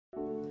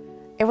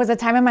It was a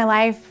time in my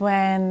life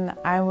when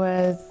I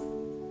was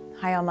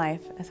high on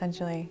life,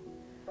 essentially,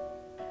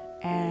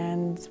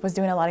 and was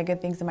doing a lot of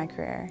good things in my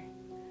career.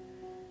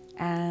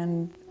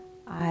 And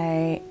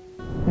I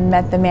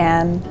met the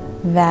man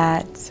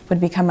that would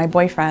become my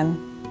boyfriend,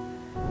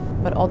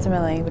 but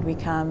ultimately would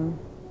become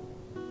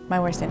my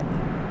worst enemy.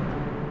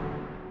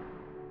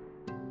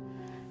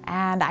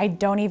 And I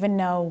don't even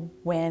know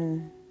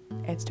when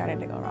it started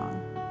to go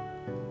wrong.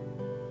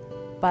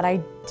 But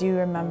I do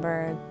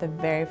remember the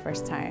very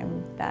first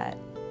time that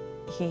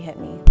he hit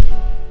me.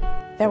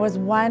 There was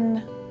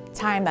one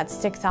time that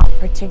sticks out in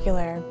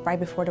particular right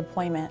before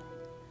deployment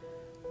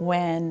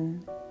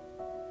when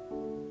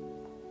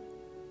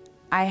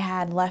I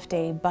had left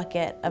a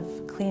bucket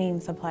of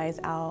cleaning supplies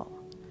out.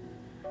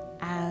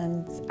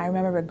 And I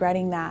remember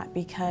regretting that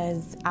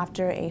because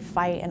after a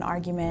fight and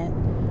argument,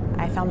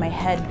 I found my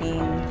head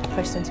being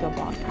pushed into a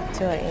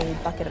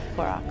bucket of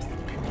Clorox.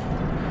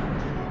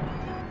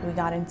 We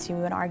got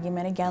into an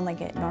argument again like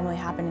it normally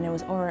happened, and it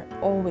was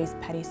always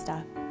petty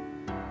stuff.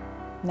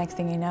 Next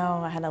thing you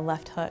know, I had a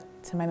left hook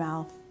to my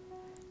mouth,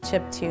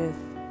 chipped tooth,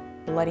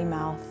 bloody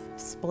mouth,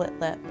 split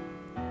lip.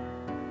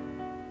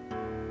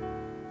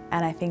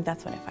 And I think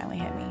that's when it finally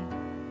hit me,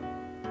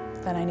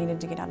 that I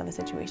needed to get out of the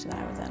situation that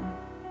I was in.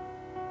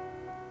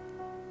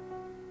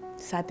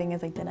 Sad thing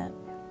is I didn't.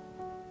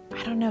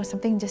 I don't know,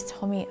 something just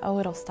told me, oh,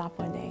 it'll stop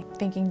one day,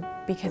 thinking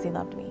because he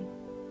loved me.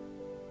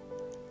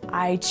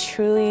 I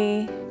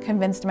truly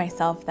convinced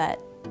myself that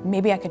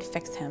maybe I could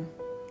fix him.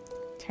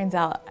 Turns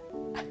out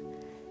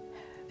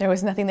there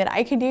was nothing that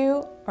I could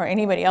do or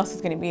anybody else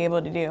was going to be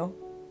able to do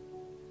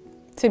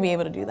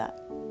that.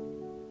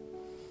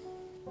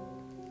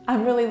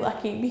 I'm really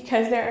lucky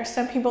because there are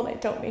some people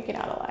that don't make it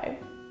out alive.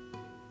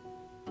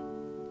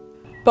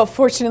 But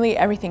fortunately,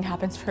 everything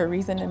happens for a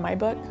reason in my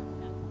book.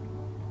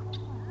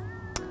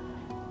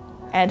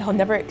 And I'll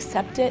never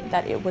accept it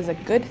that it was a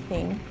good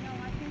thing.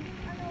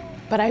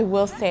 But I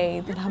will say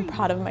that I'm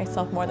proud of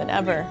myself more than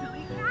ever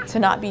to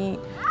not be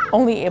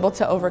only able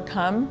to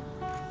overcome,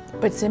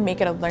 but to make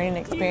it a learning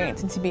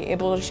experience and to be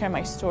able to share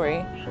my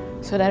story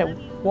so that it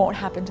won't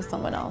happen to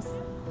someone else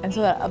and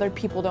so that other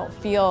people don't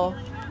feel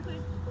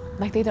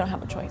like they don't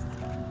have a choice.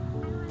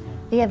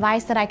 The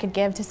advice that I could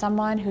give to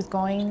someone who's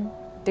going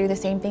through the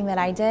same thing that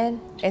I did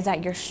is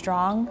that you're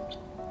strong,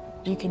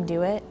 you can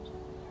do it,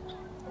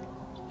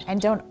 and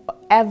don't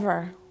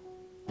ever,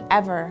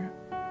 ever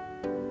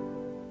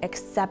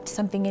accept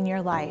something in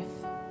your life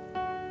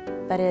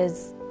that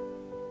is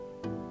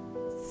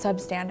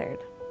substandard.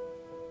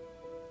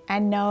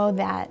 And know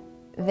that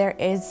there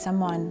is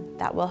someone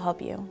that will help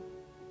you.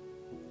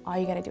 All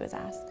you gotta do is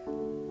ask.